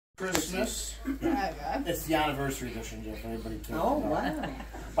Christmas. It's the anniversary edition, Jeff. Anybody can. Oh, wow.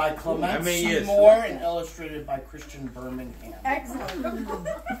 By Clement Seymour and illustrated by Christian Birmingham. Excellent.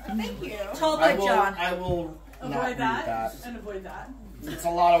 Thank you. Told by John. I will avoid that. And avoid that. It's a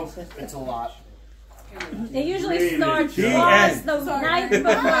lot. It's a lot. They usually start Twas the night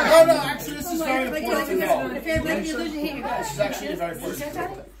before. No, actually, this is very important to know. This is actually very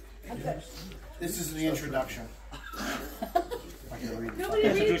important. This is the introduction. Nobody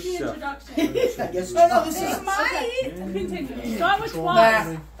reads the introduction. No, this is mine. Continue. Start with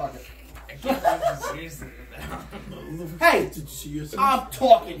Twas. Hey, did you see your I'm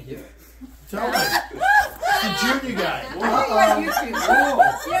talking here. Tell me. The junior guy. I heard you on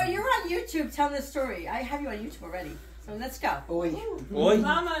YouTube. You know, you're on YouTube telling this story. I have you on YouTube already. So let's go. Oi. Oi.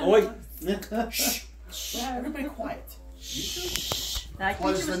 Oi. Shh. Everybody quiet. It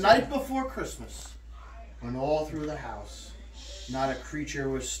was the night before Christmas, when all through the house, not a creature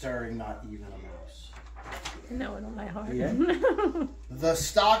was stirring, not even a mouse. No, in my heart. Yeah. The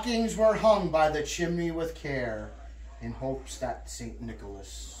stockings were hung by the chimney with care, in hopes that St. Nicholas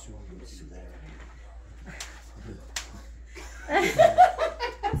soon would be there.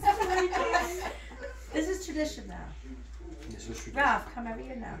 This is tradition now. This is tradition. Ralph, come over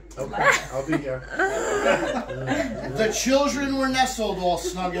here now. Okay, I'll be here. The children were nestled all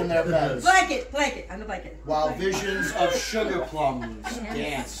snug in their beds. Blanket, on the blanket. While visions of sugar plums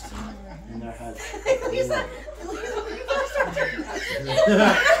danced in their heads.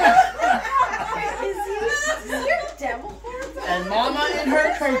 And Mama in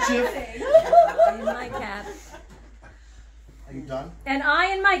her kerchief. In my cap. Are you done? And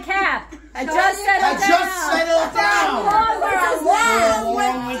I in my cap. I just settled down. I just settled down. For a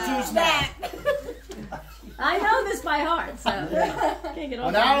long winter's nap. I know this by heart, so can't get over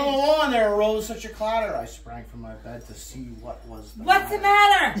When out on the lawn there arose such a clatter, I sprang from my bed to see what was the What's the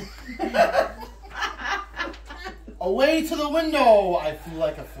matter? Away to the window, I flew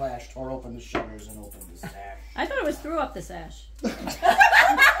like a flash, tore open the shutters and opened the sash. I thought it was threw up the sash. Yeah,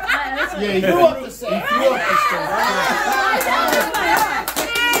 he threw up the sash. He threw up the sash.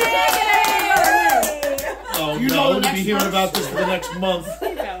 Oh, you know we'll be hearing about this for the next month.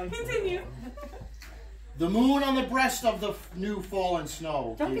 Continue. The moon on the breast of the new fallen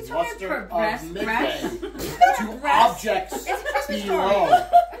snow Don't gave be talking luster for of breast, midday breast. to objects It's a Christmas below. story.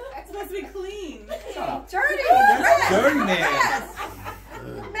 It's supposed to be clean. Shut up. Dirty. Dirty man.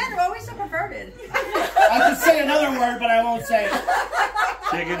 Men are always so perverted. I could say another word, but I won't say it.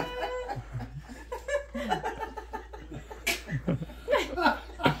 Chicken.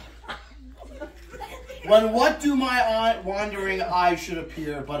 When what do my wandering eyes should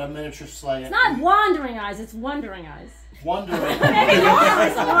appear but a miniature sleigh? It's not wandering eyes, it's wondering eyes. Wondering. Maybe more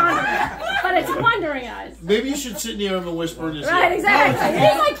is wandering, but it's wondering eyes. Maybe you should sit near him and whisper in his ear. Right, exactly.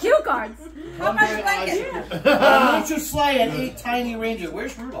 He's like cue cards. How much blanket? A miniature sleigh and 8 tiny reindeer.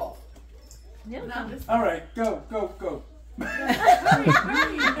 Where's Rudolph? All right, go.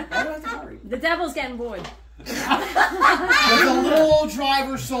 The devil's getting bored. With a little old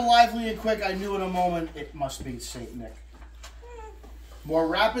driver so lively and quick, I knew in a moment it must be Saint Nick. More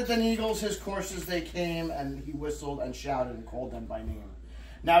rapid than eagles, his courses they came, and he whistled and shouted and called them by name.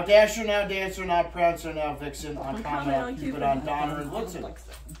 Now Dasher, now Dancer, now Prancer, now Vixen, on Comet, on Cupid, on Donner, and Blitzen.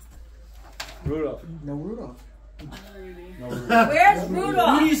 Rudolph. No Rudolph. No Rudolph. Where's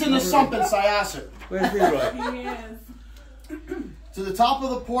Rudolph? Rudy's in the sump and Syosset. Where's Rudolph? He is. To the top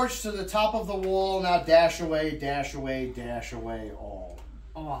of the porch, to the top of the wall, now dash away, dash away, dash away all.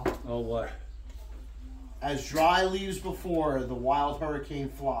 Oh, what? As dry leaves before the wild hurricane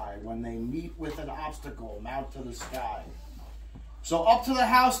fly, when they meet with an obstacle, mount to the sky. So up to the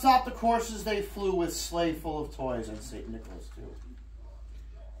housetop the courses they flew, with sleigh full of toys, and St. Nicholas too.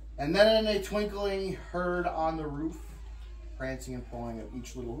 And then in a twinkling heard on the roof, prancing and pawing of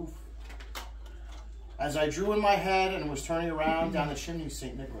each little hoof. As I drew in my head and was turning around, down the chimney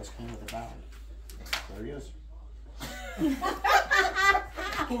St. Nicholas came with a bound. There he is.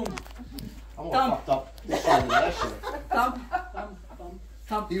 I'm all fucked up. This year than last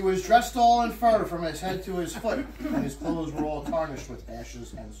year. He was dressed all in fur from his head to his foot, and his clothes were all tarnished with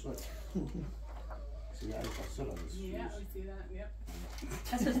ashes and soot. See, I got soot on this. Yeah, we see that. Yep.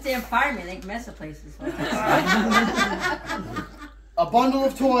 That's what damn firemen, they mess with places. A bundle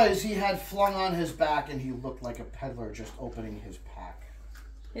of toys he had flung on his back, and he looked like a peddler just opening his pack.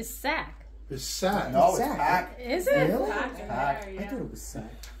 His sack. His sack. No, it's pack. Is it? Really? Back in Pack. there, I yeah. thought it was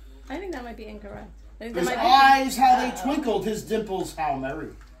sack. I think that might be incorrect. I think His that might eyes, how they twinkled, his dimples, how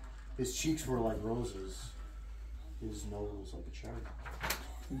merry. His cheeks were like roses, his nose like a cherry.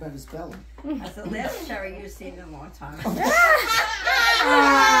 What about his belly? That's the last cherry you've seen in a long time.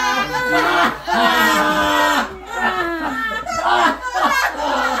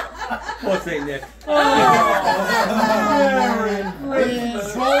 birthday, Nick.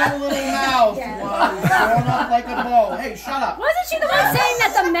 His droll little mouth was drawn up like a bow. Hey, shut up. Wasn't she the one saying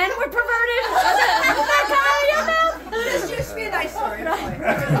that the men were perverted? Was that coming out of your mouth? This used to be a nice story. Oh,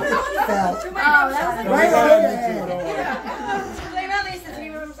 that was Right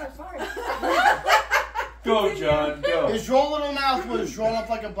Go, John, go. His droll little mouth was drawn up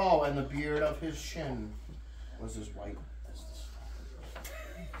like a bow, and the beard of his chin was as white as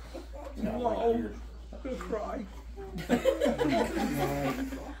the snow. Whoa. I'm gonna cry.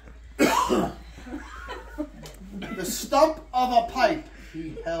 The stump of a pipe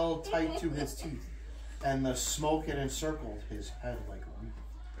he held tight to his teeth, and the smoke had encircled his head like a wreath.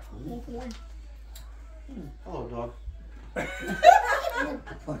 Hello, dog.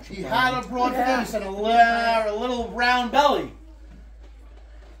 He had a broad face and a little round belly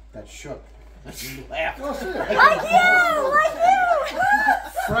that shook. He laughed. like you!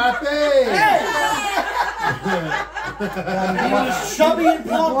 Frappe! He was chubby and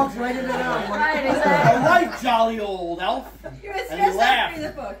plump. Right, A exactly. right jolly old elf. And he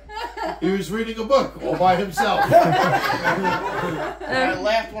laughed. He was reading a book all by himself. And I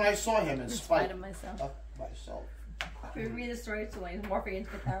laughed when I saw him in spite of myself. of myself. We read the story so he's morphing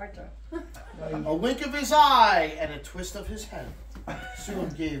into the character. A wink of his eye and a twist of his head soon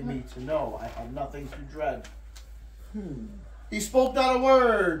gave me to know I had nothing to dread. He spoke not a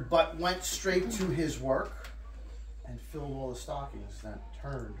word, but went straight to his work and filled all the stockings, then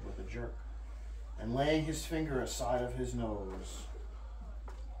turned with a jerk, and laying his finger aside of his nose,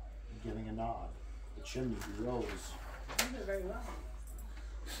 giving a nod, the chimney he rose. You did very well.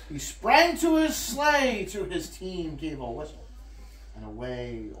 He sprang to his sleigh, to his team gave a whistle, and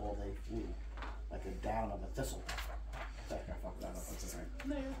away all they flew, like a down of a thistle. I fucked that up, that's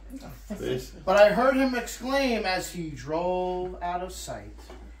okay. But I heard him exclaim as he drove out of sight.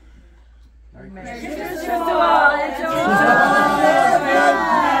 Merry Christmas.